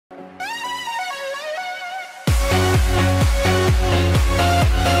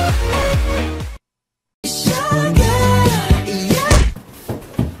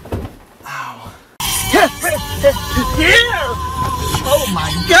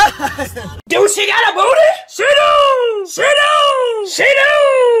Dude, she got a booty? She do! She do! She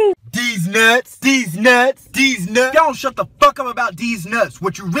do! These nuts, these nuts, these nuts. Y'all don't shut the fuck up about these nuts.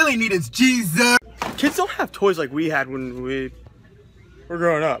 What you really need is Jesus. Kids don't have toys like we had when we were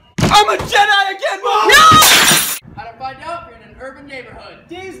growing up. I'm a Jedi again, Mom! No! How to find out if you're in an urban neighborhood.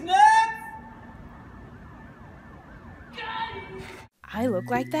 These nuts! I look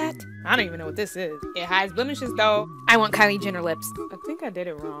like that? I don't even know what this is. It hides blemishes though. I want Kylie Jenner lips. I think I did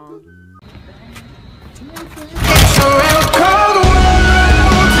it wrong.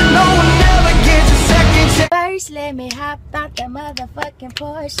 First, let me hop out the motherfucking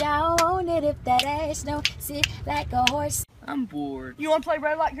Porsche. I own it if that ass don't sit like a horse. I'm bored. You want to play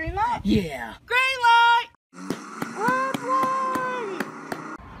red light, green light? Yeah. Green light!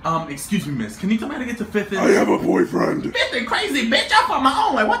 Excuse me, miss. Can you tell me how to get to 5th? I have a boyfriend. 5th and crazy, bitch. I'm on my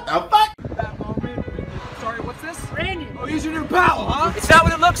own. Like, what the fuck? Sorry, what's this? Randy. Oh, he's your new pal, huh? It's not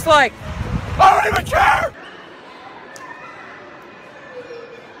what it looks like. I don't even care!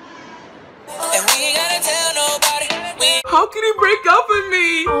 And we ain't gotta tell nobody. How can he break up with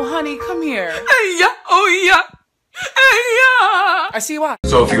me? Oh, honey, come here. Hey, yeah, oh yeah. Hey, yeah. I see why.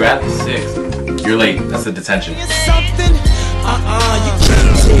 So if you're at the 6th, you're late. That's the detention. Something. You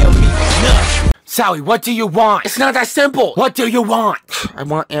can't tell me nothing. Sally, what do you want? It's not that simple. What do you want? I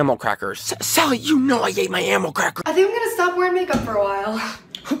want ammo crackers. Sally, you know I ate my ammo crackers. I think I'm gonna stop wearing makeup for a while.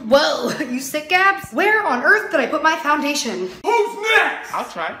 Whoa, you sick Gabs? Where on earth did I put my foundation? Who's next? I'll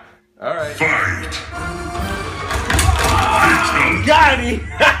try. All right. Got him!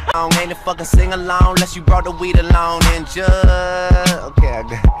 Ain't a fucking sing along unless you brought the weed along and just. Okay,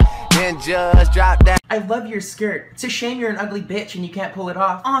 then just drop that. I love your skirt. It's a shame you're an ugly bitch and you can't pull it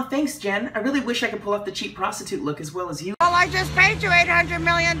off. Aw, thanks, Jen. I really wish I could pull off the cheap prostitute look as well as you. Well, I just paid you $800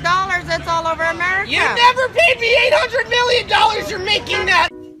 million. That's all over America. You never paid me $800 million. You're making that.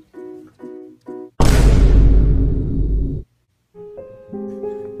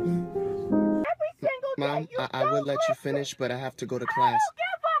 Mom, I will let you finish, but I have to go to class.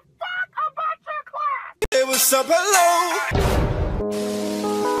 It was up, hello.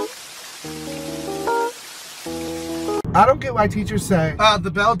 I don't get why teachers say, the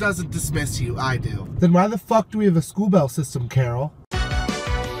bell doesn't dismiss you. I do. Then why the fuck do we have a school bell system, Carol?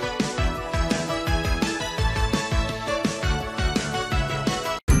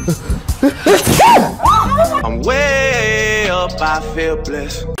 I'm way up, I feel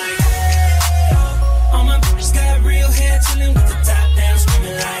blessed.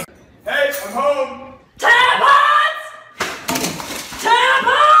 Hey, I'm home. Tampons!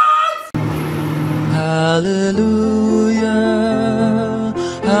 Tampons! Hallelujah,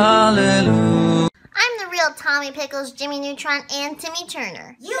 hallelujah. I'm the real Tommy Pickles, Jimmy Neutron, and Timmy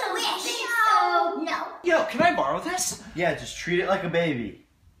Turner. You wish. No. Yo, can I borrow this? Yeah, just treat it like a baby.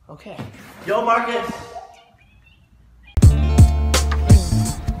 Okay. Yo, Marcus.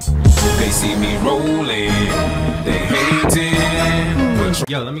 They see me rolling. They hating.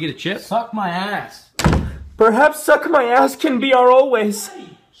 Yo, let me get a chip. Suck my ass. Perhaps suck my ass can be our always.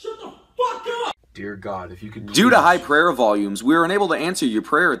 Shut the fuck up! Dear God, if you could. Due to high prayer volumes, we are unable to answer your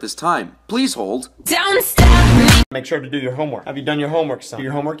prayer at this time. Please hold. Don't stop me. Make sure to do your homework. Have you done your homework, son? Do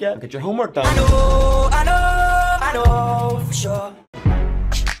your homework yet? Get your homework done. I know, for sure.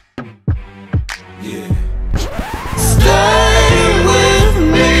 Yeah. Stay with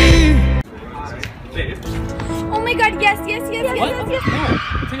me. Oh my god, yes.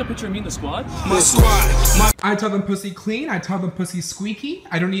 Take a picture of me in the squad. My squad. I tell them pussy clean, I tell them pussy squeaky.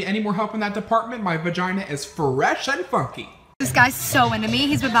 I don't need any more help in that department. My vagina is fresh and funky. This guy's so into me.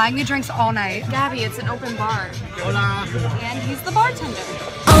 He's been buying me drinks all night. Gabby, it's an open bar. Hola. And he's the bartender.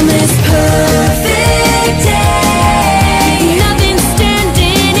 On this perfect day, nothing's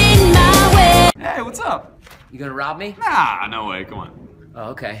standing in my way. Hey, what's up? You gonna rob me? Nah, no way, come on. Oh,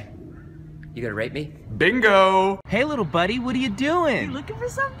 okay. You gonna rape me? Bingo! Hey, little buddy, what are you doing? You looking for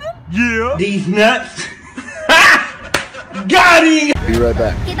something? Yeah. These nuts. Got him. Be right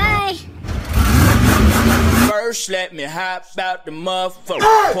back. Okay, bye. First, let me hop out the motherfucker.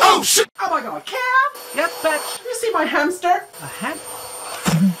 Oh shit! Oh my god, Cam? Yes, bitch. You see my hamster? A hamster?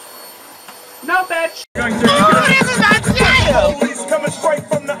 No, bitch. Police coming straight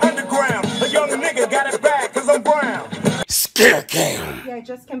from the underground. A young nigga got it back 'cause I'm brown. Scare cam. Yeah, I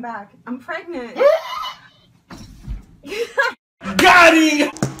just came back. I'm pregnant. Got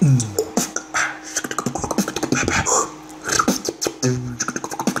him.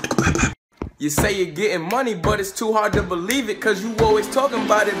 You say you're getting money, but it's too hard to believe it, cause you always talking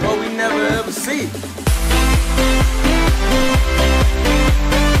about it, but we never ever see it.